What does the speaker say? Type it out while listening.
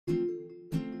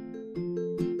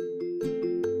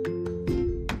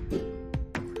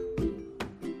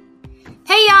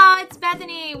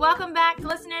Bethany. Welcome back,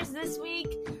 listeners, this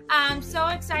week. I'm so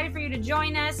excited for you to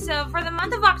join us. So for the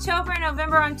month of October and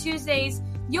November on Tuesdays,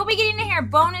 you'll be getting to hear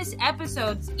bonus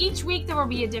episodes. Each week there will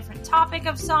be a different topic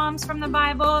of Psalms from the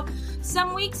Bible.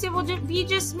 Some weeks it will be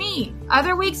just me.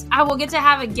 Other weeks I will get to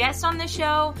have a guest on the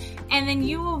show, and then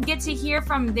you will get to hear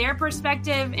from their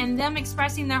perspective and them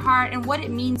expressing their heart and what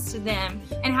it means to them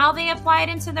and how they apply it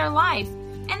into their life.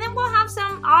 And then we'll have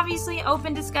some obviously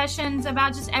open discussions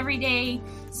about just everyday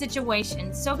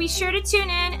situations. So be sure to tune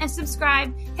in and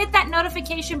subscribe. Hit that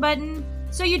notification button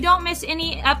so you don't miss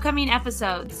any upcoming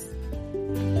episodes.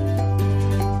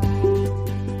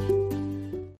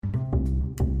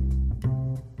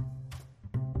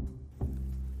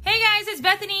 Hey guys, it's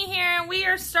Bethany here, and we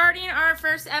are starting our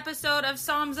first episode of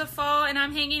Psalms of Fall, and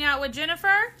I'm hanging out with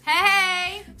Jennifer.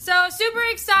 Hey! So, super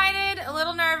excited, a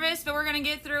little nervous, but we're going to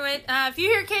get through it. If you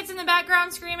hear kids in the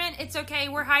background screaming, it's okay.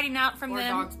 We're hiding out from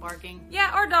them. Or dogs barking.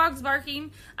 Yeah, or dogs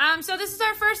barking. So this is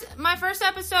my first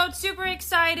episode. Super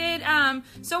excited.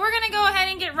 So we're going to go ahead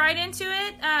and get right into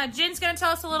it. Jen's going to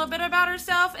tell us a little bit about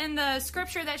herself and the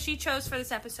scripture that she chose for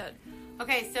this episode.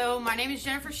 Okay, so my name is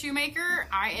Jennifer Shoemaker.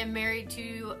 I am married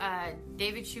to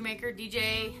David Shoemaker,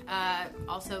 DJ,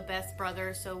 also Beth's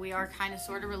brother, so we are kind of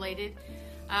sort of related.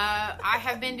 I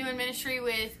have been doing ministry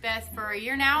with Beth for a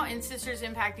year now in Sisters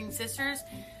Impacting Sisters.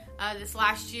 This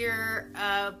last year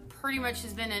pretty much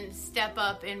has been a step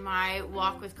up in my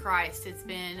walk with Christ. It's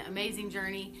been an amazing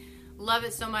journey. Love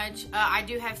it so much. I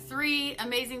do have 3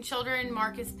 amazing children,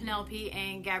 Marcus, Penelope,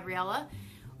 and Gabriella,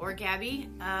 or Gabby,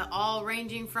 all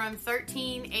ranging from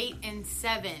 13, 8, and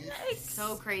 7. Nice.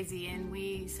 So crazy. And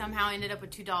we somehow ended up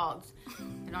with 2 dogs.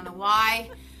 I don't know why.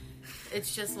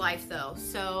 It's just life, though.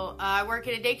 So I work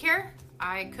at a daycare.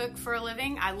 I cook for a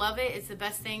living. I love it. It's the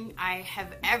best thing I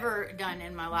have ever done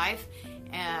in my life,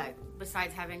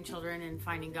 besides having children and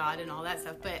finding God and all that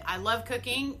stuff. But I love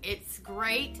cooking. It's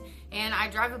great. And I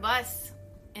drive a bus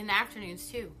in the afternoons,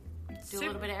 too. Do a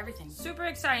little bit of everything. Super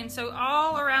exciting. So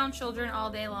all around children all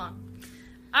day long.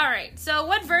 All right. So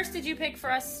what verse did you pick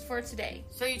for us for today?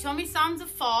 So you told me Psalms of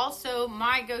Fall. So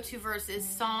my go-to verse is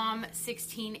Psalm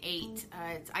 16:8.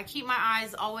 I keep my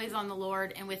eyes always on the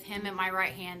Lord, and with Him at my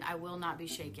right hand, I will not be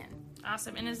shaken.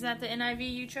 Awesome. And is that the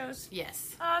NIV you chose?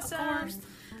 Yes. Awesome. Of course.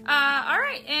 All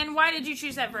right. And why did you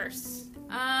choose that verse?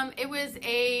 It was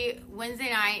a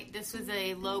Wednesday night. This was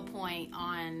a low point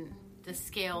on the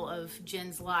scale of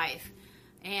Jen's life,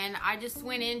 and I just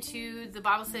went into the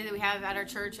Bible study that we have at our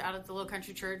church, out at the Low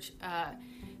Country Church.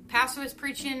 Pastor was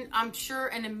preaching, I'm sure,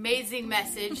 an amazing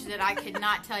message that I could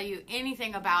not tell you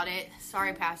anything about it.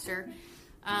 Sorry, Pastor.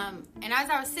 And as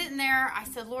I was sitting there, I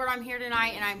said, Lord, I'm here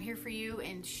tonight, and I'm here for you,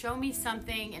 and show me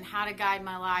something and how to guide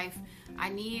my life. I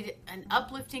need an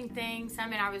uplifting thing.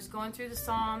 I was going through the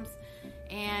Psalms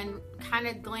and kind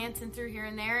of glancing through here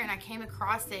and there, and I came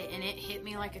across it, and it hit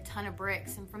me like a ton of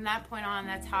bricks. And from that point on,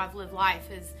 that's how I've lived life,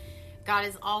 is God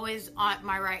is always on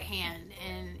my right hand.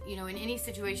 And, in any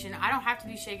situation, I don't have to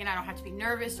be shaken. I don't have to be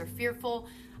nervous or fearful.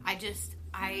 I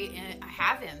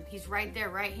have Him. He's right there,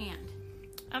 right hand.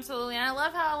 Absolutely. And I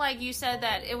love how, you said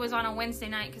that it was on a Wednesday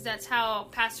night, because that's how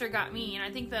Pastor got me. And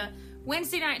I think the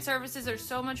Wednesday night services are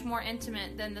so much more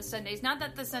intimate than the Sundays. Not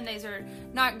that the Sundays are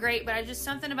not great, but just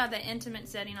something about the intimate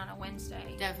setting on a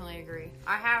Wednesday. Definitely agree.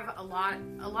 I have a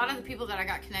lot of the people that I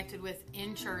got connected with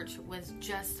in church was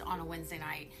just on a Wednesday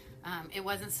night. It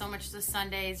wasn't so much the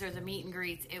Sundays or the meet and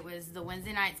greets. It was the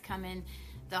Wednesday nights coming,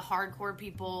 the hardcore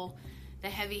people, the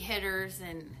heavy hitters,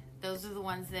 and those are the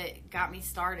ones that got me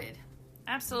started.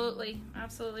 Absolutely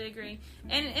agree.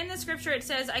 And in the scripture it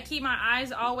says, I keep my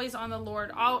eyes always on the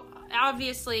Lord.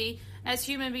 Obviously, as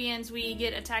human beings, we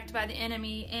get attacked by the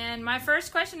enemy. And my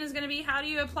first question is going to be, how do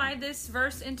you apply this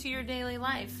verse into your daily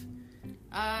life?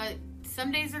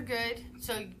 Some days are good,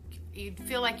 so you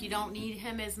feel like you don't need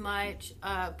Him as much,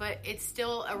 but it's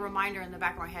still a reminder in the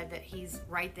back of my head that He's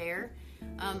right there.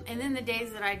 And then the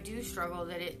days that I do struggle,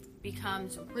 that it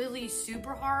becomes really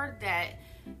super hard, that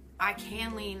I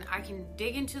can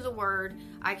dig into the Word,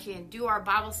 I can do our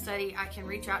Bible study, I can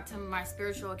reach out to my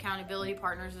spiritual accountability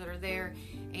partners that are there,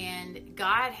 and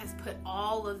God has put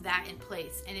all of that in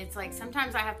place. And it's like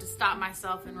sometimes I have to stop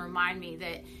myself and remind me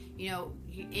that,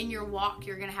 in your walk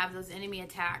you're going to have those enemy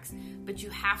attacks, but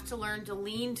you have to learn to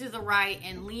lean to the right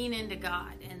and lean into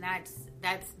God, and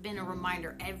that's been a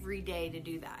reminder every day to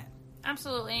do that.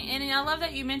 Absolutely. And I love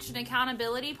that you mentioned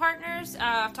accountability partners.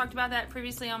 I've talked about that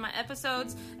previously on my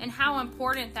episodes and how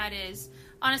important that is.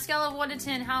 On a scale of 1 to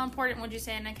 10, how important would you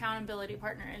say an accountability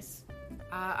partner is?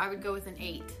 I would go with an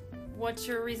 8. What's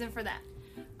your reason for that?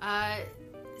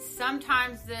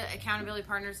 sometimes the accountability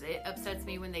partners, it upsets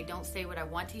me when they don't say what I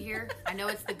want to hear. I know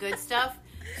it's the good stuff,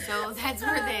 so that's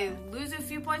where they lose a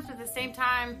few points. But at the same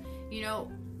time, you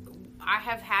know, I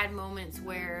have had moments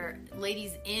where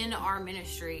ladies in our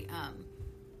ministry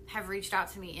have reached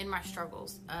out to me in my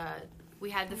struggles. We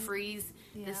had the freeze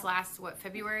this last,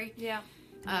 February? Yeah.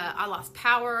 I lost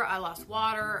power, I lost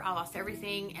water, I lost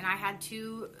everything, and I had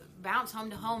to bounce home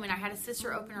to home, and I had a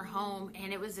sister open her home,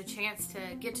 and it was a chance to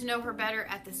get to know her better.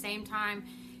 At the same time,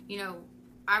 you know,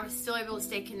 I was still able to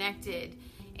stay connected,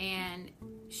 and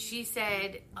she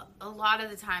said a lot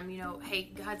of the time, you know,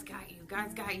 hey, God's got you,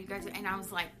 and I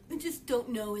was like, I just don't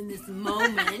know in this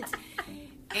moment.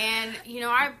 And, you know,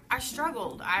 I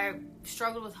struggled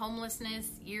with homelessness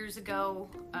years ago,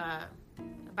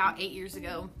 about 8 years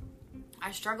ago.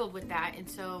 I struggled with that, and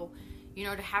so, you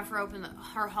know, to have her open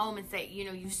her home and say, you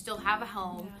know, you still have a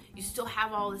home, you still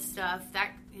have all this stuff,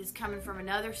 that is coming from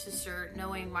another sister,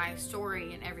 knowing my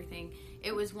story and everything.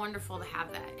 It was wonderful to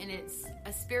have that, and it's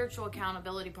a spiritual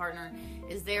accountability partner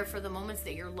is there for the moments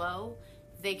that you're low.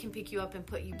 They can pick you up and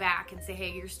put you back and say,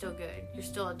 hey, you're still good. You're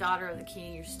still a daughter of the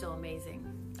King. You're still amazing.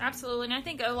 Absolutely. And I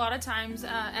think a lot of times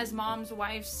as moms,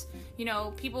 wives, you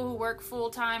know, people who work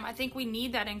full time, I think we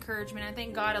need that encouragement. I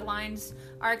think God aligns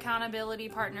our accountability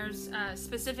partners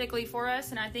specifically for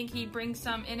us. And I think he brings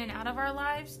some in and out of our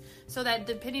lives so that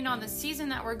depending on the season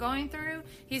that we're going through,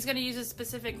 he's going to use a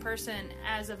specific person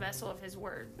as a vessel of his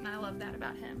word. And I love that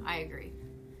about him. I agree.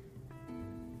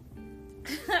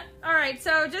 All right,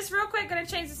 so just real quick, going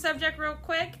to change the subject real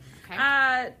quick. Okay.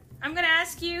 I'm going to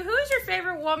ask you, who is your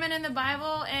favorite woman in the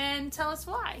Bible, and tell us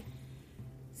why.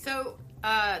 So,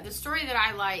 the story that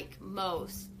I like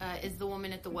most is the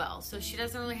woman at the well. So she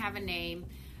doesn't really have a name.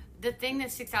 The thing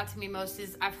that sticks out to me most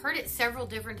is, I've heard it several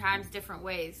different times, different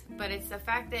ways, but it's the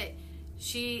fact that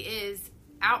she is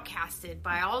outcasted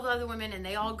by all the other women, and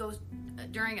they all go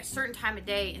during a certain time of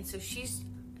day, and so she's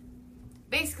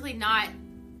basically not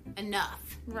enough,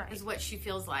 right, is what she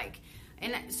feels like.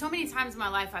 And so many times in my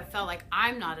life I felt like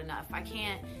I'm not enough. I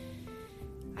can't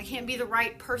be the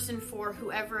right person for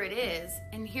whoever it is.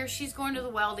 And here she's going to the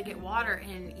well to get water,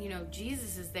 and you know,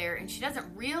 Jesus is there, and she doesn't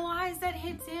realize that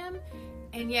hits him,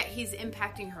 and yet he's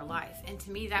impacting her life. And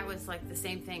to me, that was like the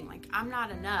same thing. Like, I'm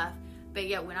not enough, but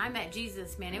yet when I met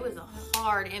Jesus, man, it was a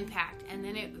hard impact. And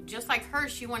then it, just like her,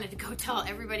 she wanted to go tell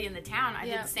everybody in the town. I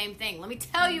did the same thing. Let me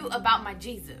tell you about my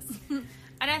Jesus.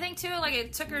 And I think, too, like,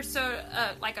 it took her so,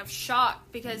 like, of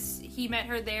shock because he met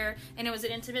her there, and it was an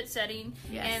intimate setting.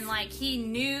 Yes. And, like, he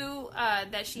knew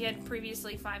that she had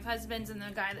previously 5 husbands, and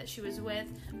the guy that she was with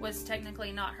was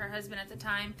technically not her husband at the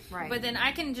time. Right. But then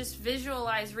I can just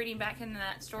visualize reading back into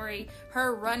that story,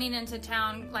 her running into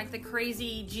town like the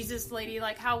crazy Jesus lady,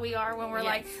 like how we are when we're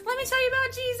like, let me tell you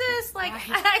about Jesus. Like,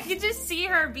 right. I could just see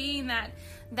her being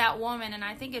that woman, and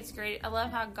I think it's great. I love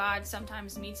how God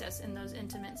sometimes meets us in those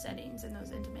intimate settings, in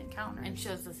those intimate encounters, and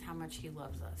shows us how much he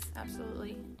loves us.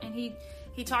 Absolutely. And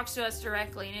he talks to us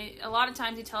directly, and a lot of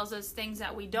times he tells us things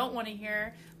that we don't want to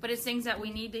hear, but it's things that we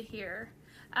need to hear.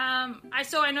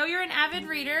 So I know you're an avid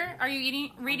reader. Are you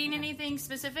reading anything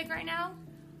specific right now?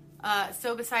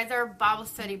 So besides our Bible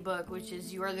study book, which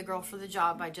is You Are the Girl for the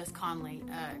Job by Jess Conley,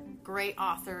 great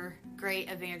author,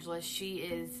 great evangelist.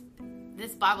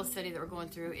 This Bible study that we're going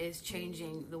through is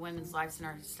changing the women's lives in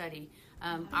our study.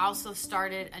 I also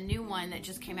started a new one that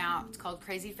just came out. It's called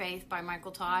Crazy Faith by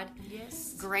Michael Todd.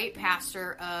 Yes. Great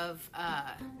pastor of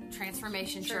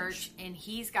Transformation Church, and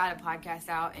he's got a podcast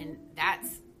out, and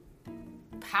that's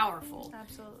powerful.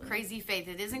 Absolutely. Crazy Faith.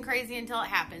 It isn't crazy until it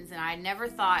happens, and I never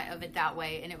thought of it that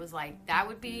way, and it was like, that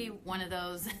would be one of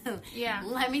those,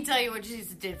 let me tell you what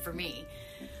Jesus did for me.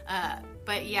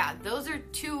 But yeah, those are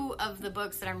 2 of the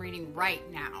books that I'm reading right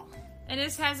now. And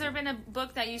has there been a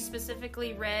book that you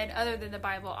specifically read, other than the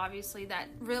Bible, obviously, that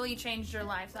really changed your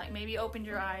life, like maybe opened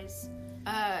your eyes?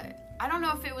 I don't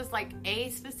know if it was like a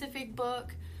specific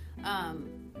book.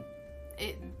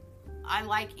 I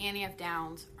like Annie F.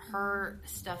 Downs. Her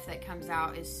stuff that comes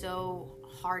out is so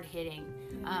hard-hitting.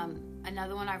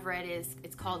 Another one I've read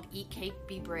it's called Eat Cake,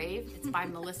 Be Brave. It's by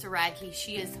Melissa Radke.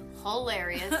 She is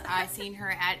hilarious. I seen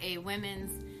her at a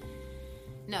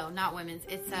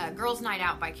it's Girls Night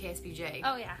Out by KSBJ.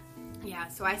 Oh, yeah. Yeah,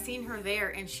 so I seen her there,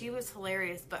 and she was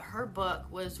hilarious, but her book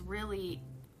was really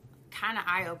kind of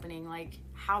eye-opening, like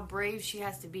how brave she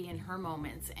has to be in her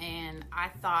moments. And I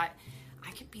thought,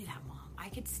 I could be that mom. I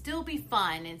could still be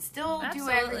fun and still do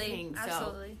everything.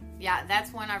 Absolutely. So, yeah,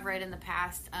 that's one I've read in the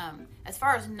past. As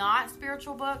far as not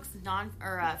spiritual books,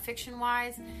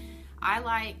 fiction-wise, I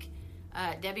like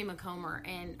Debbie McComber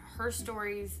and her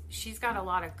stories. She's got a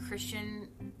lot of Christian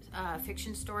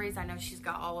fiction stories. I know she's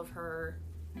got all of her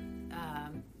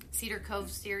Cedar Cove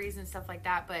series and stuff like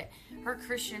that, but her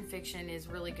Christian fiction is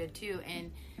really good too,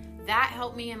 and that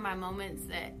helped me in my moments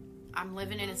that I'm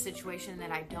living in a situation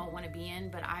that I don't want to be in,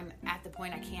 but I'm at the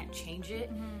point I can't change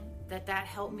it. That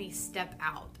helped me step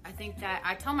out. I think that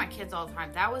I tell my kids all the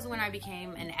time, that was when I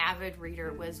became an avid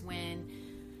reader, was when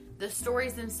the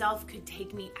stories themselves could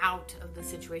take me out of the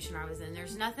situation I was in.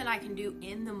 There's nothing I can do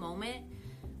in the moment,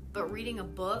 but reading a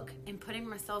book and putting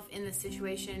myself in the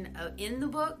situation in the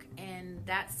book and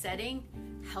that setting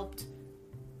helped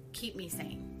keep me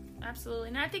sane. Absolutely.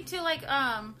 And I think too, like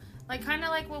kind of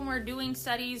like when we're doing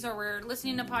studies or we're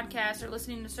listening to podcasts or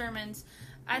listening to sermons,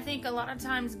 I think a lot of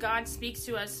times God speaks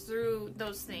to us through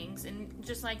those things. And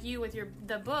just like you with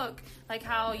the book, like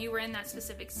how you were in that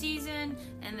specific season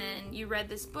and then you read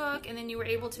this book and then you were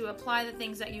able to apply the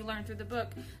things that you learned through the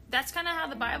book. That's kind of how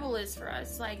the Bible is for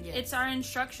us. Like, It's our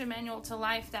instruction manual to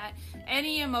life, that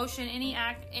any emotion, any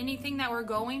act, anything that we're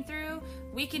going through,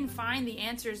 we can find the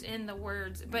answers in the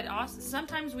words. But also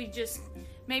sometimes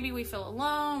maybe we feel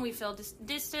alone, we feel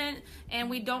distant, and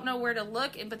we don't know where to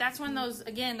look. But that's when those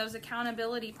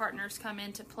accountability partners come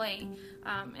into play.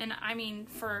 And I mean,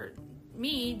 for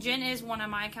me, Jen is one of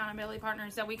my accountability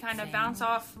partners that we kind of bounce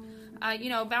off.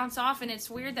 And it's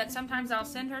weird that sometimes I'll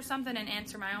send her something and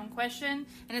answer my own question,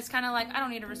 and it's kind of like, I don't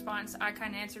need a response, I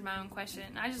kind of answered my own question.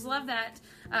 I just love that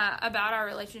about our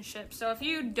relationship. So if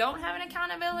you don't have an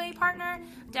accountability partner,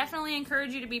 definitely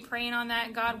encourage you to be praying on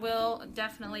that. God will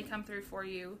definitely come through for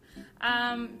you.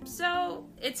 So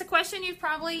it's a question you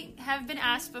probably have been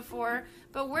asked before,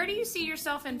 but where do you see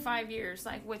yourself in 5 years,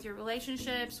 like with your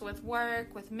relationships, with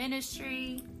work, with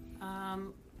ministry?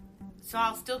 So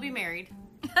I'll still be married.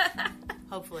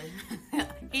 Hopefully.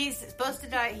 He's supposed to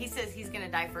die. He says he's going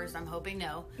to die first. I'm hoping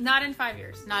no. Not in 5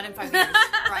 years. Not in 5 years.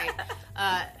 Right.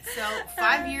 So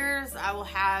 5 years, I will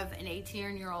have an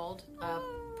 18-year-old,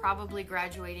 probably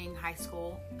graduating high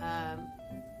school.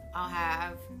 I'll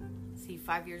have,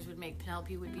 5 years would make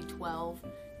Penelope would be 12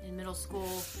 in middle school.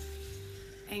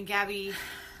 And Gabby,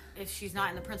 if she's not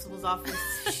in the principal's office,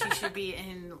 she should be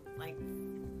in,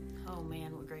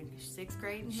 what grade? 6th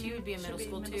grade? Mm-hmm. She would be in middle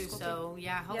school too. So,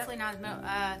 yeah, hopefully not as middle.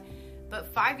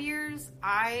 But 5 years,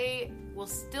 I will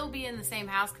still be in the same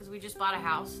house because we just bought a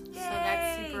house. Yay! So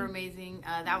that's super amazing.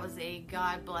 That was a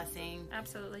God blessing.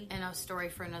 Absolutely. And a story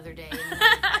for another day. Another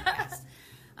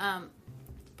podcast.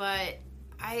 But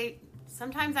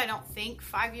sometimes I don't think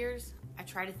 5 years. I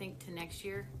try to think to next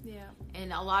year. Yeah.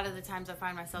 And a lot of the times I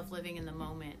find myself living in the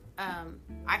moment.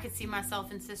 I could see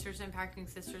myself in Sisters Impacting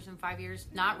Sisters in 5 years,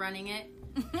 not running it.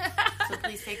 So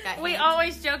please take that. We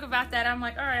always joke about that. I'm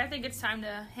like, all right, I think it's time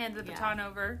to hand the baton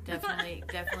over.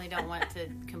 Definitely don't want to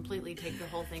completely take the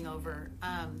whole thing over.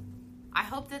 I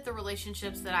hope that the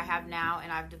relationships that I have now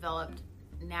and I've developed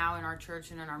now in our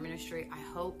church and in our ministry, I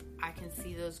hope I can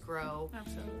see those grow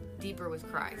deeper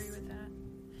with Christ. I agree with that.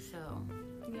 So,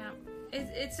 yeah.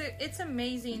 It's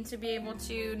amazing to be able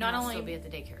to not only still be at the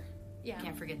daycare. Yeah.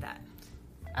 Can't forget that.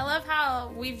 I love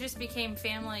how we've just became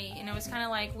family, and it was kind of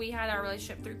like we had our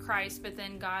relationship through Christ, but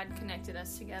then God connected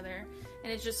us together,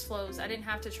 and it just flows. I didn't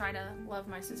have to try to love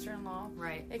my sister-in-law.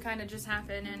 Right. It kind of just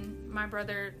happened, and my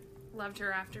brother loved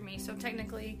her after me. So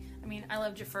technically, I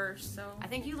loved you first. So I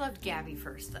think you loved Gabby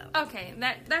first, though. Okay,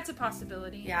 that's a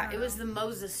possibility. Yeah, it was the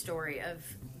Moses story of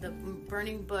the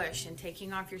burning bush and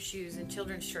taking off your shoes in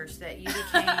children's church that you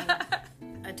became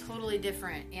a totally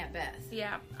different Aunt Beth.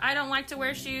 Yeah, I don't like to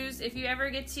wear shoes. If you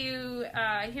ever get to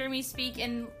hear me speak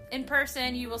in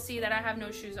person, you will see that I have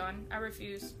no shoes on. I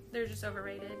refuse. They're just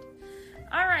overrated.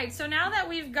 All right, so now that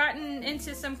we've gotten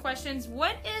into some questions,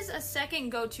 what is a second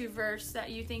go-to verse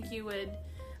that you think you would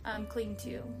cling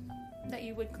to? That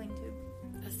you would cling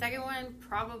to? The second one,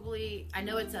 probably, I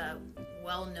know it's a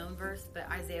well-known verse, but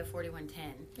Isaiah 41:10.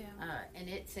 Yeah. And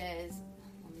it says,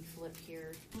 let me flip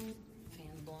here.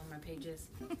 Fans blowing my pages.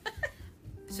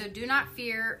 So do not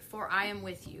fear, for I am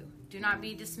with you. Do not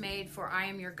be dismayed, for I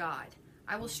am your God.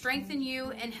 I will strengthen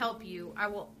you and help you. I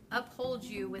will uphold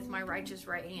you with my righteous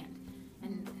right hand.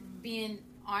 And being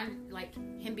on,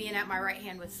 him being at my right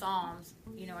hand with Psalms,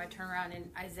 I turn around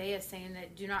and Isaiah saying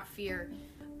that do not fear.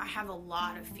 I have a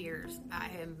lot of fears. I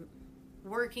am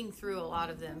working through a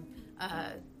lot of them.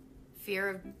 Fear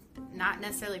of not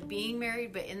necessarily being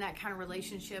married, but in that kind of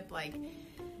relationship,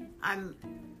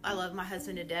 I love my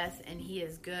husband to death, and he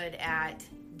is good at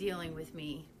dealing with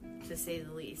me, to say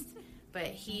the least. But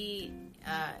he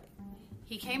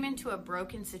came into a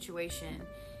broken situation,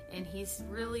 and he's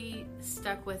really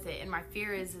stuck with it. And my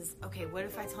fear is okay, what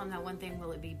if I tell him that one thing?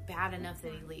 Will it be bad enough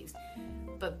that he leaves?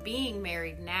 But being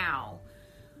married now,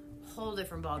 whole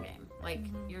different ballgame. Like,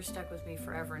 you're stuck with me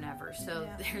forever and ever. So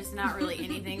there's not really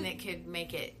anything that could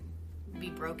make it be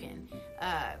broken.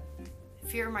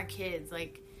 Fear of my kids,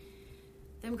 like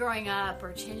them growing up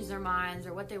or change their minds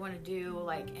or what they want to do.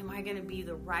 Like, am I going to be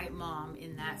the right mom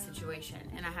in that situation?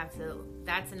 And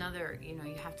that's another,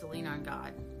 you have to lean on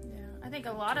God. Yeah, I think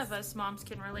a lot of us moms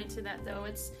can relate to that, though.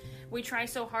 We try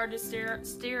so hard to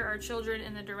steer our children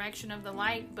in the direction of the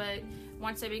light, but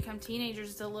once they become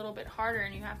teenagers, it's a little bit harder,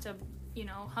 and you have to,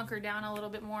 hunker down a little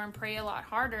bit more and pray a lot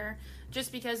harder,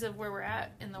 just because of where we're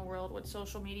at in the world with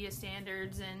social media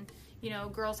standards, and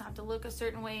girls have to look a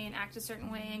certain way and act a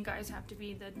certain way, and guys have to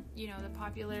be the the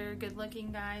popular,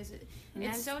 good-looking guys.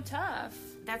 It's so tough.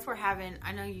 That's where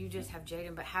I know you just have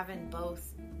Jaden, but having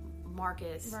both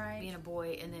Marcus being a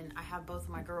boy, and then I have both of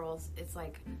my girls, it's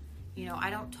like, I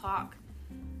don't talk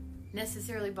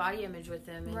necessarily body image with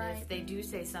them, and if they do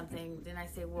say something, then I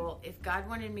say, well, if God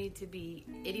wanted me to be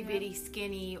itty-bitty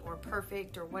skinny or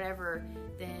perfect or whatever,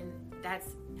 then that's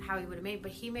how he would have made.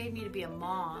 But he made me to be a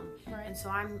mom, and so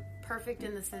I'm perfect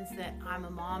in the sense that I'm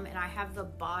a mom, and I have the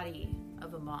body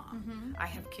of a mom. I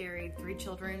have carried 3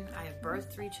 children. I have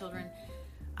birthed 3 children.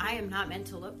 I am not meant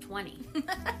to look 20.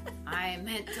 I am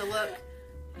meant to look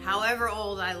however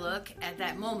old I look at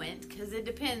that moment, because it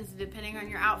depending on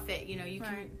your outfit. You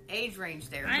can age range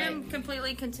there. I am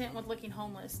completely content with looking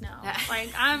homeless now.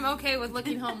 Like, I'm okay with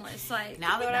looking homeless. Like,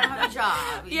 now that I have a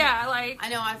job. Like, I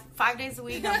know 5 days a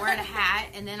week I'm wearing a hat,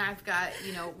 and then I've got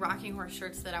rocking horse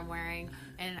shirts that I'm wearing,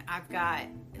 and I've got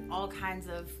all kinds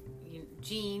of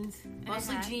jeans.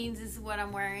 Mostly jeans is what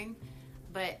I'm wearing.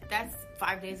 But that's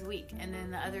 5 days a week. And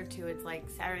then the other 2, it's like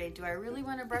Saturday. Do I really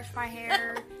want to brush my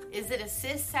hair? Is it a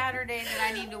cis Saturday that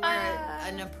I need to wear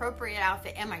an appropriate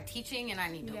outfit? Am I teaching and I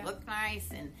need to look nice?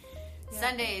 And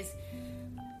Sundays,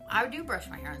 I do brush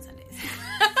my hair on Sundays.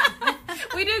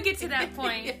 We do get to that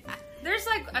point. There's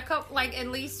like a couple, like at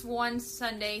least one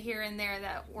Sunday here and there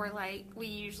that we're like, we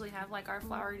usually have like our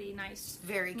flowery, nice,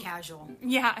 very casual.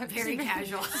 Yeah, very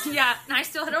casual. Yeah, and I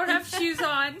still don't have shoes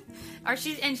on,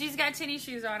 she's got tennis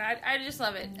shoes on. I just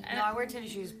love it. No, I wear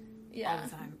tennis shoes all the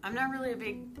time. I'm not really a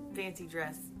big fancy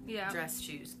dress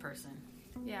shoes person.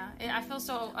 Yeah, I feel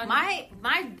so. My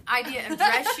idea of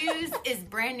dress shoes is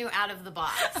brand new out of the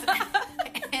box,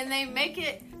 and they make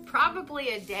it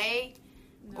probably a day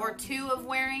or 2 of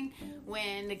wearing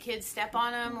when the kids step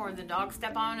on them or the dogs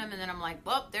step on them, and then I'm like,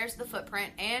 well, there's the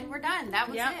footprint, and we're done. That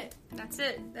was it. That's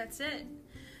it.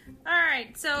 All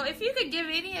right, so if you could give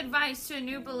any advice to a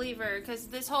new believer, because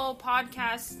this whole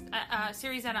podcast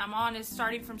series that I'm on is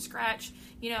starting from scratch,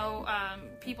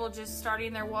 people just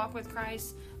starting their walk with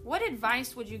Christ, what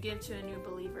advice would you give to a new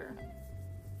believer?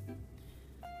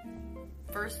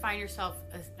 First, find yourself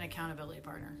an accountability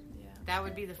partner. That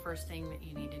would be the first thing that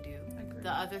you need to do. Agreed.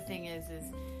 The other thing is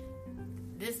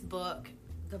this book,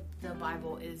 the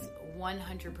Bible, is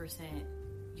 100%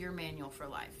 your manual for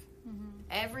life.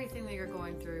 Everything that you're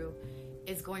going through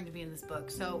is going to be in this book.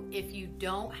 So if you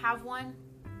don't have one,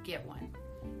 get one.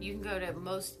 You can go to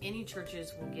any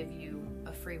churches will give you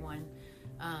a free one.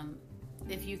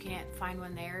 If you can't find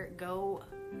one there, go.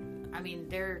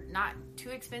 They're not too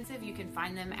expensive. You can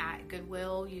find them at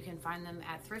Goodwill. You can find them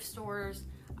at thrift stores.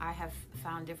 I have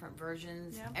found different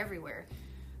versions everywhere.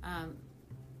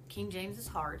 King James is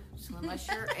hard, so unless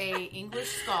you're a English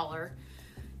scholar,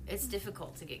 it's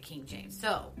difficult to get King James.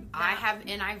 So I have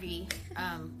NIV.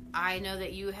 I know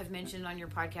that you have mentioned on your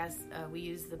podcast, we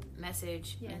use the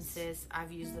Message and Sis.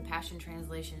 I've used the Passion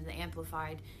Translation, the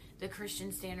Amplified, the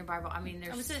Christian Standard Bible.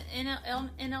 There's was it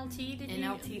NLT?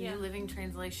 NLT, New Living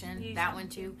Translation. That one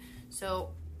too. So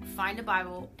find a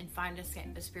Bible and find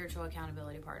a spiritual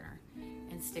accountability partner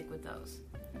and stick with those.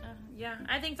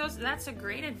 I think that's a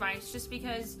great advice, just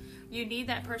because you need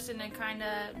that person to kind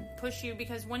of push you,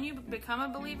 because when you become a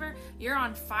believer, you're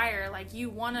on fire. Like, you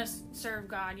want to serve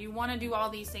God, you want to do all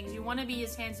these things, you want to be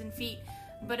his hands and feet,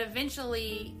 but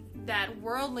eventually that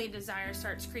worldly desire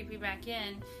starts creeping back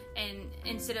in, and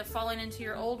instead of falling into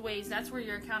your old ways, that's where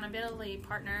your accountability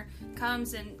partner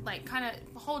comes and like kind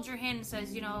of holds your hand and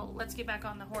says, let's get back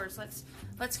on the horse.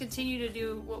 Let's continue to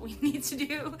do what we need to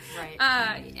do. Right.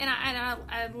 And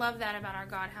I love that about our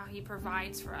God, how he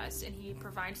provides for us and he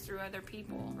provides through other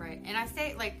people. Right. And I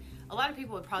say, like, a lot of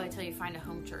people would probably tell you find a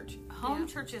home church. Home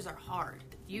churches are hard.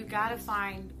 You got to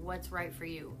find what's right for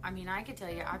you. I could tell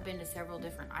you, I've been to several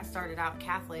different. I started out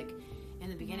Catholic. In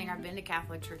the beginning, I've been to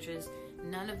Catholic churches.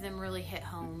 None of them really hit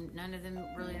home. None of them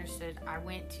really understood. I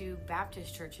went to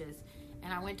Baptist churches,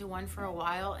 and I went to one for a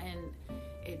while, and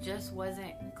it just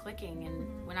wasn't clicking.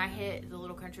 And when I hit the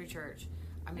little country church,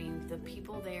 the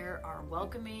people there are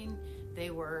welcoming.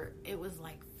 It was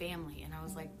like family, and I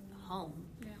was like home.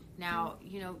 Yeah. Now,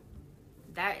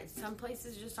 that some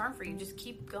places just aren't for you. Just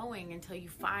keep going until you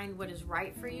find what is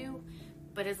right for you.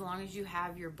 But as long as you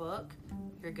have your book,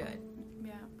 you're good.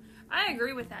 Yeah. I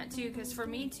agree with that too, because for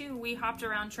me too, we hopped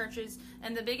around churches,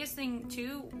 and the biggest thing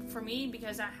too for me,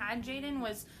 because I had Jaden,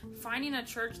 was finding a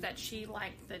church that she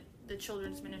liked the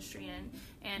children's ministry in.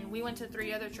 And we went to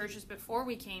 3 other churches before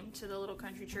we came to the little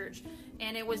country church,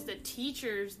 and it was the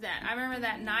teachers that I remember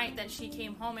that night that she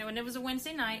came home, and when it was a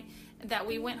Wednesday night that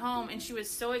we went home, and she was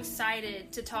so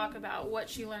excited to talk about what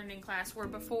she learned in class, where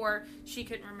before she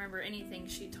couldn't remember anything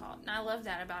she taught. And I love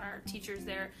that about our teachers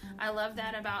there. I love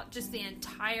that about just the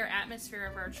entire atmosphere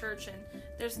of our church, and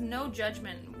there's no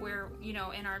judgment where,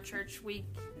 in our church we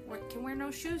can wear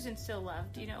no shoes and still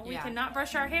loved. We cannot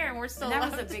brush our hair and we're still loved.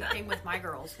 That was a big thing with my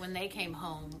girls when they came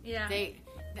home. Yeah.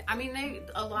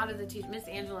 A lot of the teachers, Miss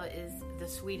Angela is the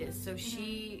sweetest. So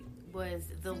she was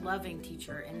the loving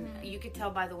teacher, and you could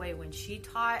tell by the way when she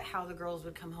taught how the girls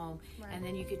would come home, and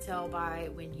then you could tell by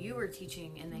when you were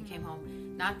teaching and they came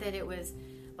home. Not that it was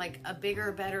like a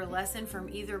bigger, better lesson from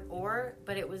either or,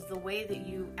 but it was the way that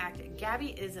you acted. Gabby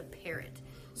is a parrot,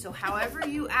 so however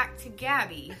you act to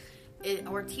Gabby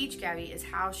or teach Gabby is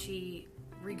how she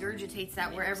regurgitates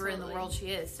that wherever in the world she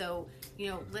is. So,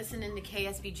 listening to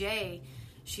KSBJ,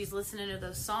 she's listening to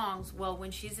those songs. Well, when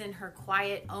she's in her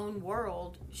quiet own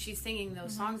world, she's singing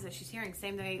those songs that she's hearing.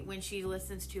 Same way when she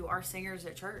listens to our singers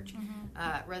at church,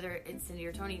 whether it's Cindy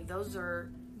or Tony, those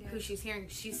are who she's hearing.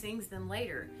 She sings them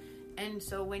later. And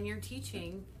so when you're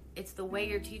teaching, it's the way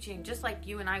you're teaching. Just like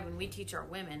you and I, when we teach our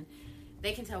women,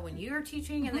 they can tell when you're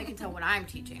teaching and they can tell when I'm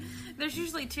teaching. There's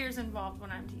usually tears involved when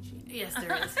I'm teaching. Yes,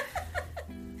 there is.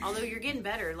 Although you're getting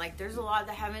better. Like, there's a lot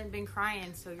that haven't been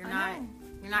crying, so you're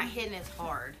not hitting as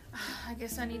hard. I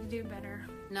guess I need to do better.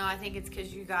 No, I think it's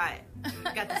because you got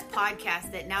this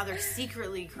podcast that now they're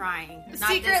secretly crying. Not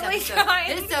secretly this episode.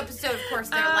 crying. This episode, of course,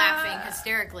 they're laughing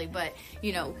hysterically, but,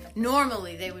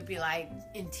 normally they would be, like,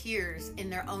 in tears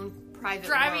in their own private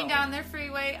driving world. Down their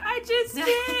freeway. I just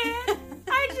can't.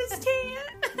 I just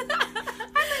can't.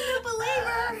 I'm a new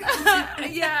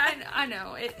believer. Yeah, I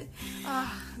know.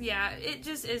 It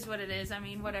just is what it is. I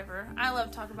mean, whatever. I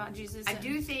love talking about Jesus. I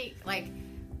do think, like,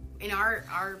 in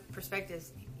our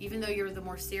perspectives, even though you're the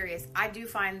more serious, I do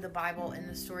find the Bible and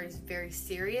the stories very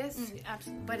serious.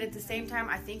 Absolutely. But at the same time,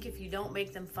 I think if you don't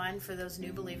make them fun for those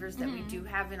new believers that we do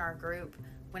have in our group,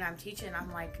 when I'm teaching,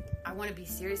 I'm like, I want to be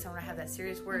serious. I want to have that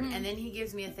serious word. And then he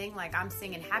gives me a thing like I'm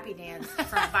singing Happy Dance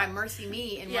by Mercy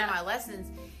Me in one of my lessons.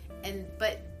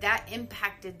 But that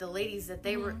impacted the ladies that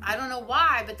they were, I don't know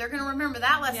why, but they're going to remember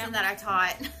that lesson that I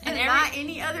taught. And not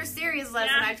any other serious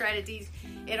lesson I try to teach.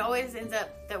 It always ends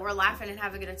up that we're laughing and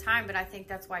having a good time, but I think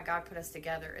that's why God put us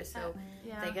together, is so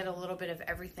they get a little bit of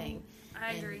everything.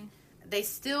 I agree. They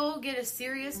still get a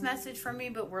serious message from me,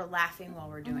 but we're laughing while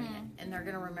we're doing it. And they're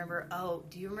going to remember, oh,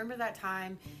 do you remember that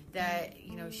time that,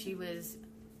 she was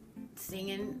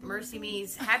singing Mercy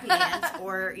Me's Happy Dance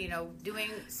or, doing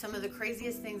some of the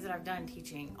craziest things that I've done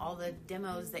teaching. All the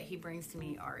demos that he brings to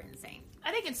me are insane.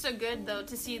 I think it's so good, though,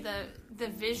 to see the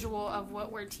visual of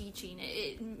what we're teaching.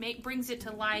 It brings it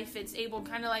to life. It's able,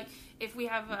 kind of like if we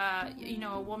have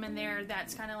a woman there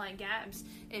that's kind of like Gabs,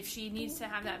 if she needs to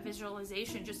have that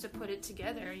visualization just to put it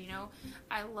together,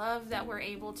 I love that we're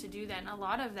able to do that. And a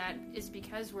lot of that is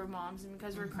because we're moms and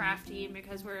because we're crafty and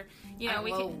because we're,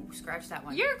 scratch that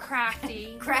one. You're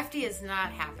crafty. Crafty is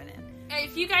not happening.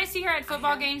 If you guys see her at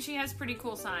football games, she has pretty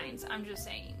cool signs. I'm just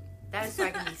saying. That is so I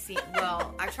can be seen.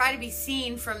 Well, I try to be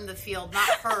seen from the field, not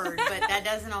heard, but that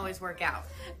doesn't always work out.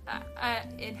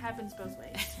 It happens both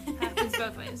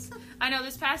ways. I know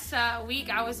this past week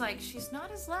I was like, she's not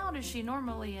as loud as she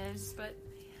normally is, but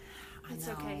it's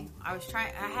okay. I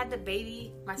had the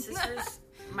baby, my sister's,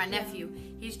 my nephew.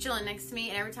 He's chilling next to me,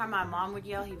 and every time my mom would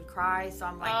yell, he would cry. So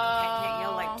I'm like, okay, I can't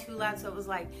yell like too loud. So it was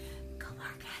like, come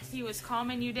on, guys. He was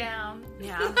calming you down.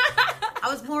 Yeah. I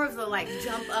was more of the like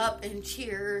jump up and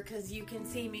cheer because you can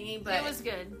see me, but it was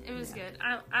good. It was good.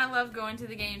 I love going to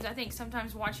the games. I think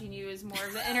sometimes watching you is more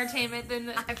of the entertainment than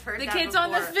the kids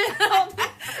on the field,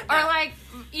 or like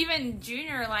even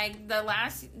Junior, like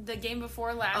the game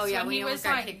before last. Oh yeah, when he was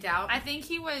got kicked out. I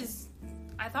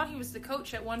thought he was the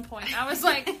coach at one point. I was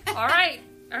like, all right,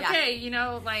 okay,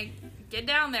 get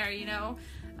down there,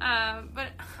 But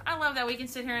I love that we can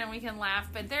sit here and we can laugh.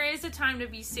 But there is a time to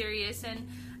be serious, and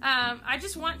I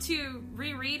just want to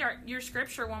reread your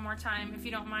scripture one more time, if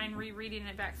you don't mind rereading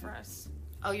it back for us.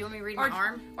 Oh, you want me to read my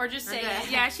arm? Or just say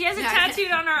it. Yeah, she has it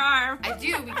tattooed on her arm. I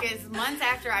do, because months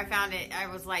after I found it, I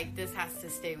was like, this has to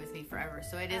stay with me forever.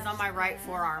 So it is on my right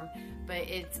forearm. But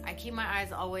I keep my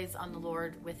eyes always on the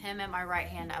Lord. With him at my right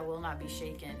hand, I will not be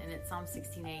shaken. And it's Psalm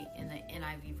 16:8 in the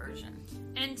NIV version.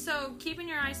 And so, keeping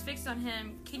your eyes fixed on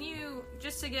him, can you,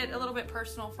 just to get a little bit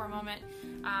personal for a moment,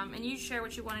 and you share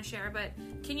what you want to share, but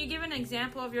can you give an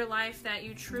example of your life that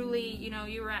you truly,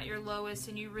 you were at your lowest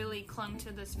and you really clung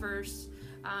to this verse,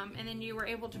 and then you were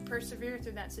able to persevere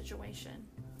through that situation?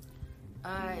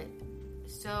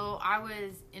 So I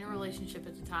was in a relationship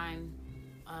at the time,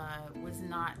 was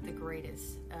not the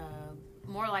greatest,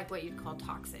 more like what you'd call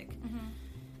toxic.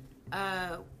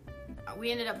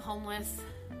 We ended up homeless.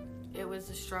 It was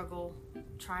a struggle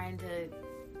trying to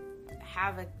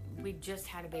we just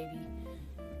had a baby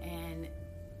and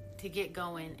to get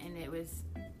going, and it was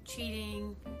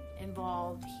cheating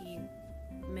involved. He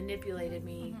manipulated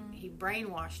me. He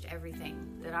brainwashed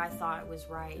everything that I thought was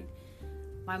right.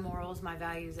 My morals, my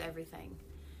values, everything.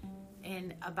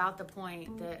 And about the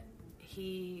point that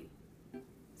he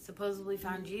supposedly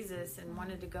found Jesus and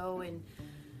wanted to go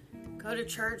to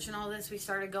church and all this, we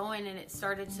started going, and it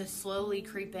started to slowly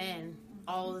creep in,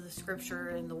 all of the scripture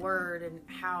and the word and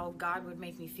how God would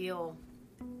make me feel.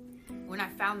 When I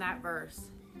found that verse,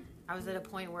 I was at a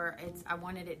point where I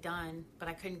wanted it done, but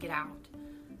I couldn't get out.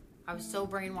 I was so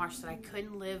brainwashed that I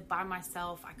couldn't live by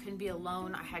myself. I couldn't be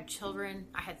alone. I had children.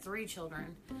 I had 3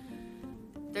 children.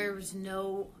 There was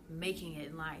no making it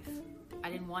in life. I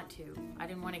didn't want to. I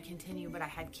didn't want to continue, but I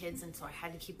had kids, and so I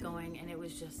had to keep going, and it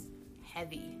was just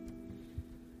heavy.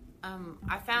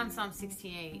 I found Psalm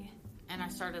 16:8, and I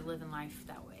started living life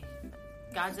that way.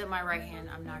 God's at my right hand.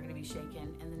 I'm not going to be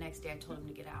shaken. And the next day I told him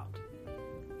to get out.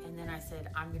 And then I said,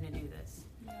 I'm going to do this.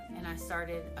 And I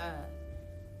started,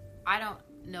 I don't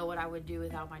know what I would do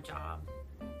without my job.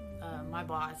 My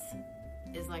boss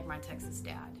is like my Texas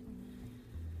dad.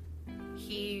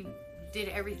 He did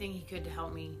everything he could to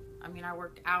help me. I mean, I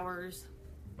worked hours.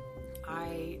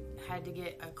 I had to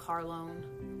get a car loan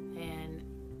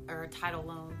or a title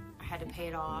loan. I had to pay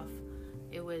it off.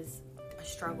 It was a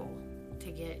struggle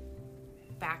to get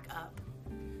back up.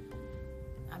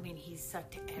 I mean, he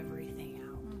sucked everything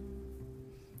out.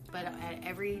 But at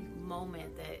every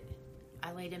moment that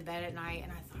I laid in bed at night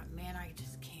and I thought, man, I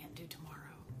just can't do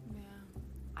tomorrow. Yeah.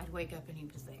 I'd wake up and he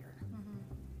was there.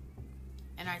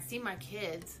 And I'd see my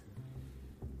kids,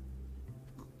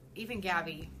 even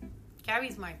Gabby.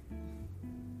 Gabby's my, I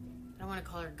don't want to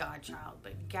call her godchild,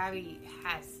 but Gabby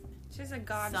has She has a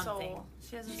God something. soul.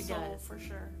 She has a soul does. For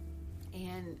sure.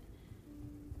 And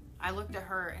I looked at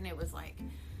her and it was like,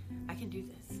 I can do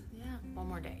this. Yeah. One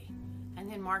more day. And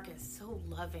then Marcus, so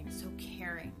loving, so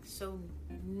caring, so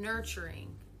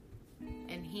nurturing.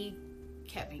 And he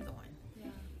kept me going. Yeah.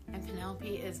 And Penelope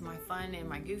is my fun and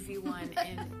my goofy one.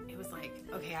 And it was like,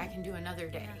 okay, I can do another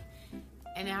day. Yeah.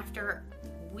 And after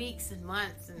weeks and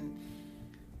months, and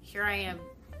here I am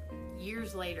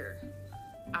years later,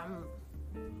 I'm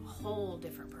a whole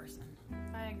different person.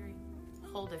 I agree.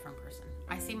 Whole different person.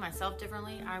 I see myself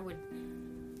differently. I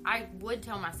would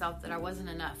tell myself that I wasn't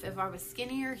enough. If I was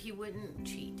skinnier, he wouldn't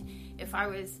cheat. If I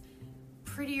was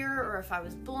prettier, or if I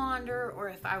was blonder, or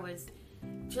if I was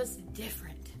just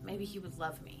different, maybe he would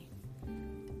love me.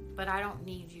 But I don't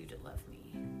need you to love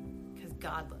me, because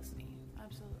God loves me.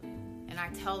 Absolutely. And I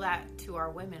tell that to our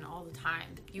women all the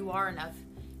time. You are enough.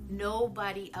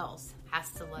 Nobody else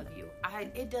has to love you.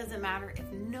 It doesn't matter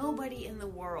if nobody in the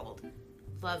world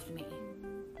loved me.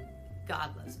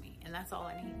 God loves me, and that's all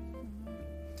I need.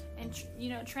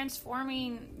 And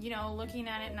transforming, looking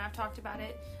at it, and I've talked about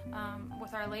it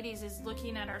with our ladies, is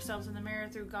looking at ourselves in the mirror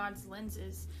through God's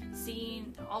lenses,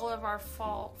 seeing all of our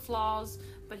flaws,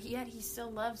 but yet he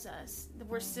still loves us.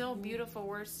 We're still beautiful.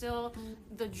 We're still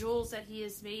the jewels that he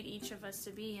has made each of us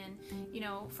to be.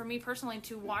 And for me personally,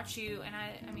 to watch you, and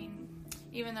I mean,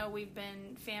 even though we've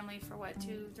been family for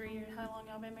 2-3 years, how long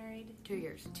y'all been married? 2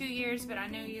 years. 2 years, but I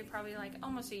know you probably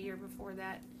almost a year before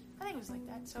that. I think it was like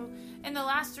that. So in the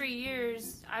last 3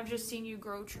 years, I've just seen you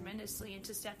grow tremendously and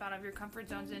to step out of your comfort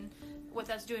zones. And with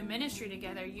us doing ministry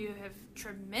together, you have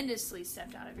tremendously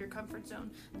stepped out of your comfort zone.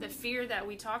 The fear that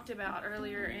we talked about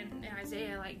earlier in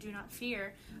Isaiah, do not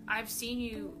fear, I've seen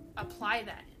you apply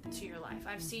that to your life.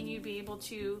 I've seen you be able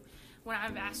to, when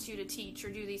I've asked you to teach or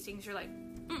do these things, you're like,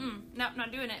 nope,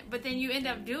 not doing it. But then you end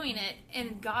up doing it,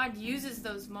 and God uses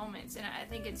those moments, and I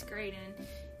think it's great.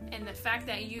 And the fact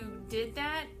that you did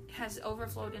that has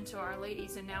overflowed into our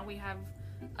ladies, and now we have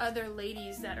other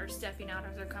ladies that are stepping out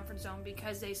of their comfort zone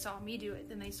because they saw me do it,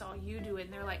 then they saw you do it,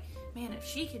 and they're like, man, if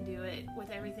she can do it with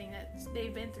everything that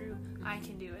they've been through, I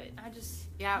can do it.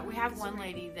 We have one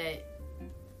lady that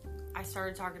I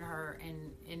started talking to her,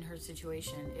 and in her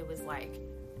situation, it was like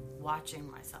watching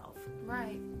myself.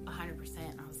 Right.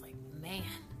 100%. I was like, man,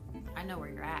 I know where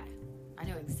you're at. I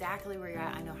know exactly where you're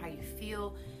at. I know how you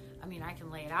feel. I mean, I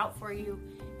can lay it out for you.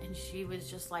 And she was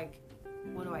just like,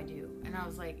 what do I do? And I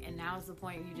was like, and now's the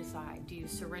point you decide. Do you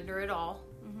surrender it all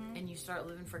and you start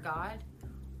living for God?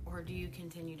 Or do you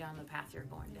continue down the path you're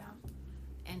going down?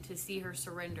 And to see her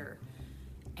surrender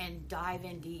and dive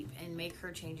in deep and make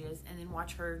her changes and then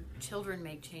watch her children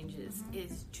make changes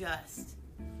is just,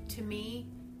 to me,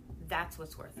 that's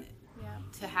what's worth it. Yeah.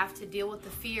 To have to deal with the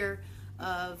fear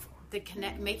of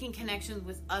making connections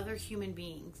with other human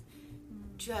beings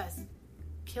just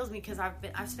kills me, because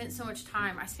I've spent so much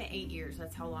time. I spent 8 years,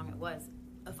 that's how long it was,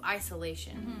 of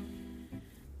isolation.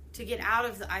 To get out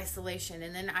of the isolation,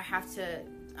 and then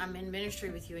I'm in ministry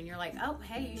with you, and you're like, oh,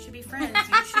 hey, you should be friends.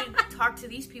 You should talk to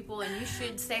these people, and you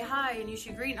should say hi, and you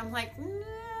should greet. And I'm like,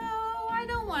 no, I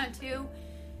don't want to.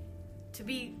 To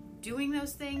be doing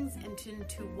those things and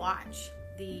to watch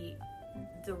the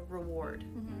reward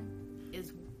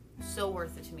is so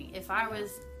worth it to me. If I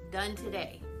was done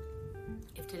today,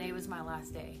 if today was my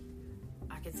last day,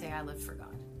 I could say I lived for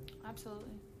God. Absolutely.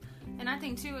 And I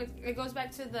think too, it goes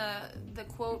back to the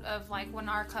quote of like, when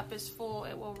our cup is full,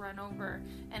 it will run over.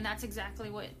 And that's exactly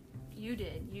what you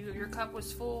did. Your cup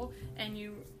was full and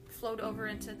you flowed over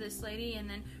into this lady, and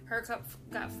then her cup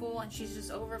got full and she's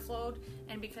just overflowed.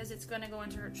 And because it's going to go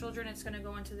into her children, it's going to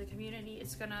go into the community,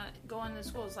 it's going to go into the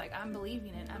schools. Like, I'm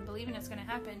believing it. I'm believing it's going to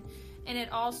happen. And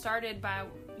it all started by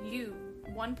you,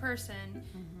 one person,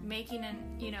 making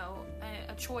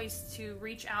a choice to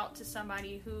reach out to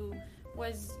somebody who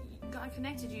was, God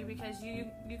connected you because you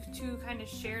two kind of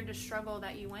shared the struggle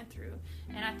that you went through.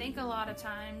 And I think a lot of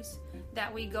times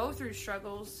that we go through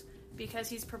struggles because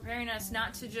He's preparing us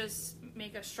not to just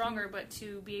make us stronger, but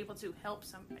to be able to help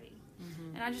somebody.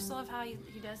 And I just love how he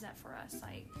does that for us.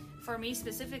 Like, for me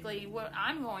specifically, what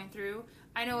I'm going through,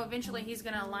 I know eventually He's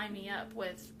going to line me up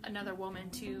with another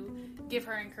woman to give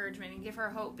her encouragement and give her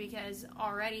hope, because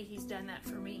already He's done that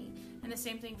for me. And the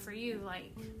same thing for you.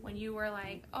 Like, when you were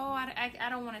like, oh, I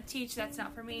don't want to teach, that's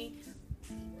not for me,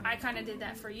 I kind of did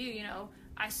that for you,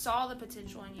 I saw the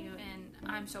potential in you, and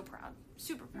I'm so proud.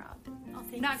 Super proud. Oh,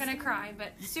 not going to cry,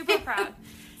 but super proud.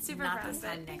 Super not proud. This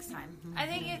time, next time. I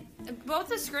think both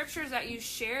the scriptures that you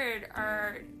shared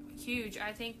are huge.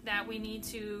 I think that we need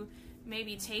to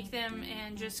maybe take them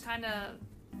and just kind of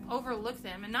overlook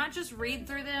them and not just read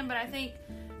through them, but I think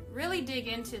really dig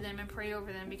into them and pray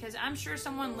over them, because I'm sure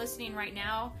someone listening right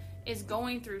now is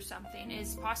going through something,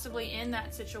 is possibly in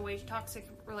that situation, toxic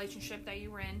relationship that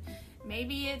you were in.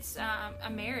 Maybe it's a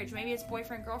marriage, maybe it's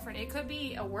boyfriend, girlfriend. It could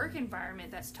be a work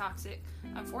environment that's toxic.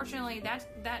 Unfortunately,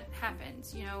 that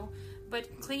happens,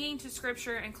 But clinging to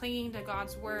Scripture and clinging to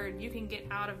God's Word, you can get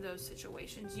out of those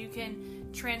situations. You can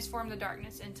transform the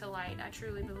darkness into light. I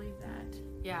truly believe that.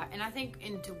 Yeah, and I think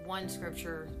into one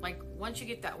scripture, like, once you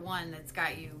get that one that's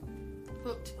got you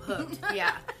hooked,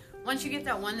 yeah. Once you get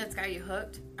that one that's got you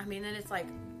hooked, I mean, then it's like,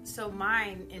 so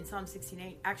mine in Psalm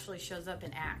 16:8 actually shows up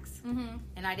in Acts.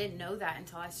 And I didn't know that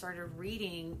until I started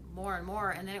reading more and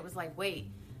more. And then it was like, wait,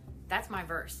 that's my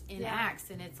verse in Acts.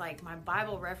 And it's like, my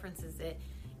Bible references it.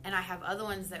 And I have other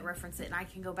ones that reference it. And I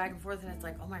can go back and forth. And it's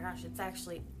like, oh my gosh, it's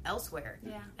actually elsewhere.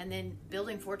 Yeah. And then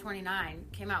Building 429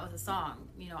 came out with a song,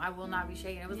 I Will Not Be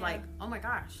Shaken. It was like, oh my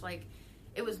gosh. Like,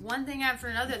 it was one thing after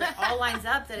another that all lines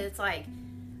up, that it's like,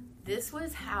 this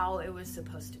was how it was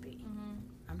supposed to be.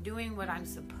 I'm doing what I'm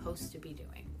supposed to be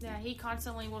doing. Yeah, He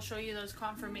constantly will show you those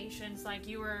confirmations, like,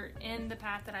 you were in the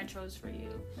path that I chose for you.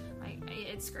 Like,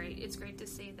 it's great. It's great to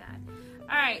see that.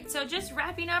 All right, so just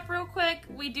wrapping up real quick,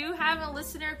 we do have a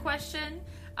listener question.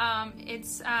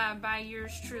 It's by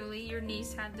yours truly. Your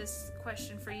niece had this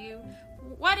question for you.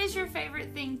 What is your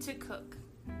favorite thing to cook?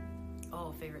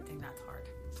 Oh, favorite thing, that's hard.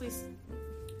 Please.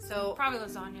 So probably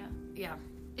lasagna. Yeah.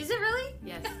 Is it really?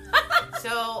 Yes.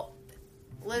 So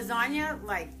lasagna,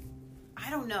 like, I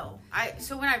don't know.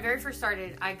 So when I very first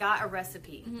started, I got a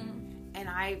recipe, and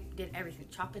I did everything.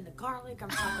 Chopping the garlic, I'm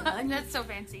chopping the onions. That's so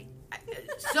fancy.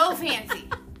 So fancy.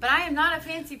 But I am not a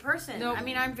fancy person. Nope. I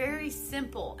mean, I'm very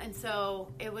simple. And so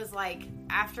it was like,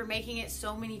 after making it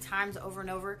so many times over and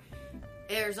over,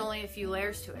 there's only a few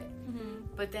layers to it.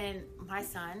 But then my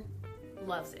son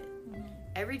loves it.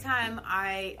 Every time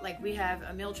we have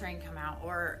a meal train come out,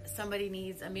 or somebody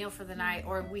needs a meal for the night,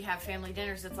 or we have family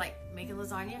dinners, it's like, making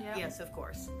lasagna? Yep. Yes, of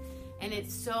course. And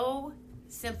it's so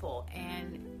simple.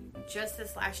 And just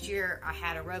this last year, I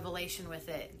had a revelation with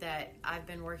it, that I've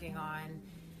been working on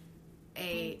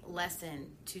a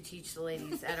lesson to teach the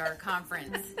ladies at our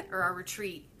conference, or our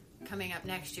retreat coming up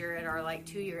next year at our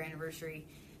 2-year anniversary,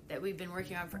 that we've been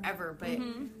working on forever, but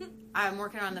I'm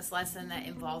working on this lesson that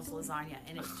involves lasagna,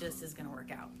 and it just is going to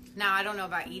work out. Now, I don't know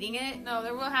about eating it. No,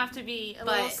 there will have to be a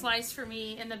little slice for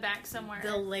me in the back somewhere.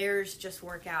 The layers just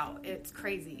work out. It's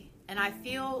crazy. And I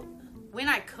feel when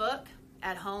I cook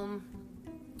at home,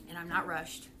 and I'm not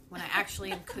rushed, when I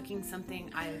actually am cooking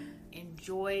something, I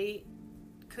enjoy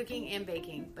cooking and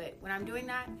baking. But when I'm doing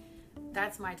that,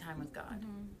 that's my time with God.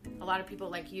 A lot of people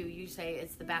like you say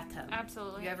it's the bathtub.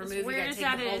 Absolutely. You ever move, you gotta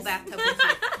take the whole bathtub with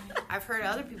you. I've heard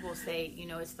other people say,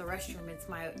 it's the restroom. It's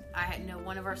I know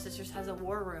one of our sisters has a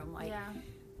war room. Like,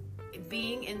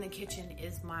 being in the kitchen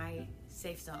is my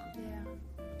safe zone.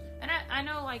 Yeah. And I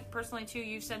know, like, personally, too,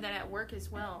 you've said that at work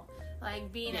as well.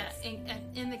 Like, being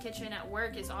in the kitchen at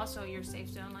work is also your safe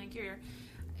zone. Like,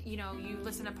 you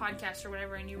listen to podcasts or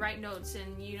whatever, and you write notes,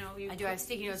 and, I do have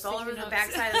sticky notes all over the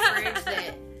backside of the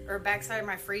fridge or backside of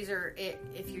my freezer.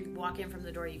 If you walk in from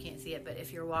the door, you can't see it, but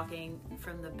if you're walking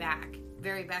from the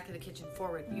very back of the kitchen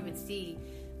forward, you would see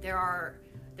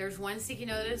there's one sticky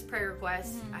note that is prayer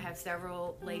requests. I have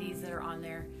several ladies that are on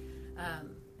there.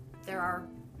 There are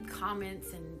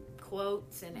comments and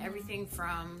quotes and everything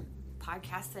from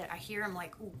podcasts that I hear. I'm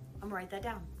like, ooh, I'm gonna write that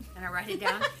down, and I write it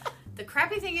down. The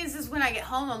crappy thing is when I get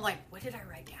home, I'm like, what did I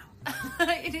write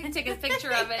down? You didn't take a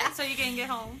picture of it so you can get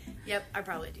home. Yep, I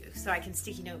probably do, so I can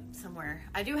sticky note somewhere.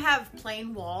 I do have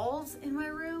plain walls in my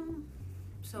room,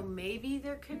 so maybe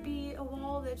there could be a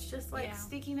wall that's just like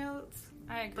sticky notes.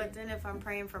 I agree. But then if I'm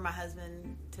praying for my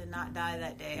husband to not die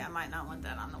that day, I might not want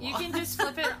that on the wall. You can just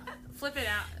flip it out.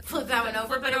 Flip that one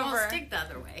over, but it won't stick the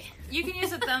other way. You can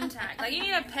use a thumbtack. Like, you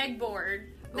need a pegboard.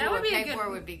 That would be a good.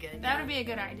 Pegboard would be good. That would be a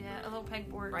good idea. A little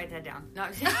pegboard. Write that down. No.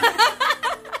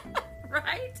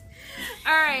 Right?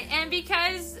 All right. And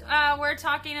because we're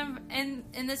talking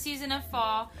in the season of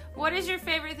fall, what is your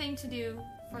favorite thing to do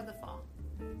for the fall?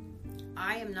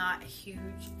 I am not a huge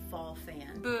fall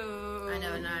fan. Boo. I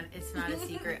know it's not a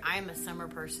secret. I am a summer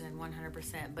person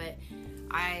 100%, but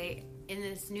in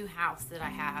this new house that I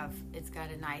have, it's got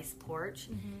a nice porch,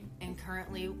 and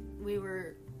currently we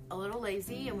were a little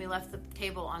lazy and we left the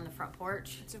table on the front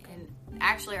porch. It's okay. And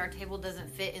actually our table doesn't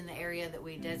fit in the area that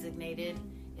we designated.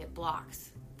 It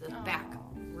blocks the back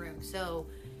room. So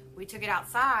we took it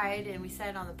outside and we set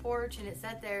it on the porch, and it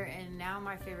sat there, and now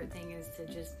my favorite thing is to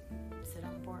just sit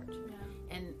on the porch. Yeah.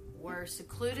 And we're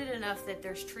secluded enough that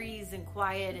there's trees and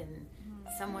quiet and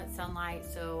somewhat sunlight,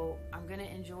 so I'm going to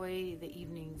enjoy the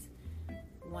evenings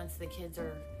once the kids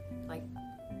are like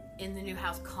in the new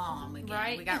house calm again.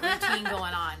 Right. We got routine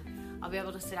going on. I'll be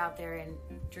able to sit out there and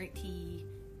drink tea,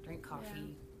 drink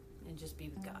coffee, and just be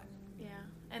with God. Yeah,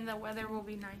 and the weather will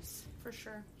be nice for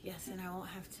sure. Yes, and I won't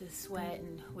have to sweat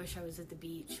and wish I was at the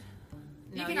beach.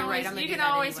 No, you can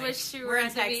always wish you were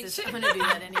at the Texas. beach. I'm going to do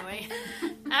that anyway.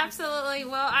 Absolutely.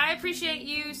 Well, I appreciate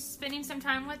you spending some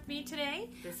time with me today.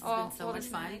 This has been so much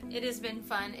fun. It has been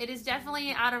fun. It is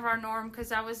definitely out of our norm,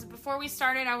 because before we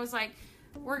started, I was like,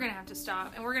 we're going to have to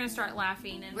stop, and we're going to start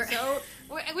laughing. And so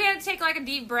we had to take like a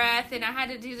deep breath, and I had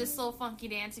to do this little funky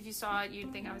dance. If you saw it,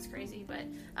 you'd think I was crazy, but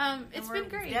it's been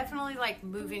great. Definitely like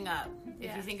moving up.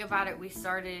 If you think about it,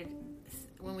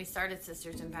 when we started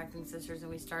Sisters Impacting Sisters and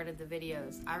we started the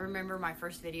videos, I remember my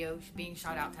first video being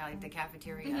shot out to like the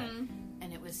cafeteria,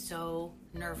 and it was so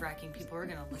nerve-wracking. People were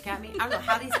going to look at me. I don't know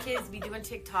how these kids be doing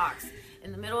TikToks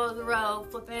in the middle of the row,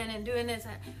 flipping and doing this.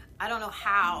 I don't know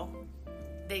how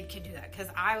they could do that, because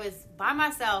I was by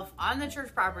myself on the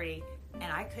church property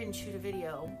and I couldn't shoot a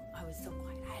video. I was so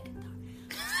quiet. I had to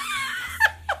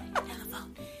talk on the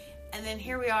phone. And then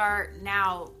here we are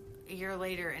now, a year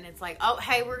later, and it's like, oh,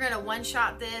 hey, we're going to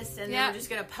one-shot this, and then we're just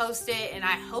going to post it, and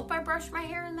I hope I brushed my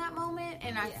hair in that moment,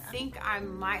 and I think I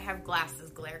might have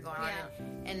glasses glare going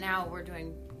on. And now we're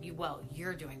doing,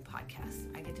 you're doing podcasts.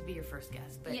 I get to be your first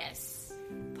guest, but yes,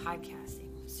 podcasting.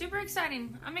 Super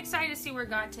exciting. I'm excited to see where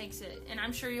God takes it, and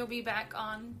I'm sure you'll be back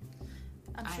on.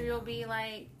 I'm sure you'll be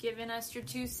like giving us your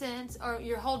 2 cents, or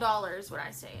your whole dollar is what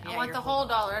I say. I want the whole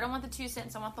dollar. I don't want the 2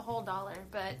 cents. I want the whole dollar.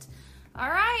 But all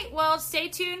right, well, stay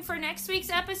tuned for next week's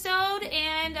episode,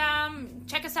 and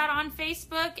check us out on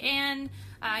Facebook, and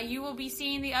you will be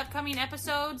seeing the upcoming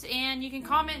episodes, and you can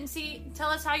comment and tell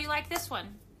us how you like this one.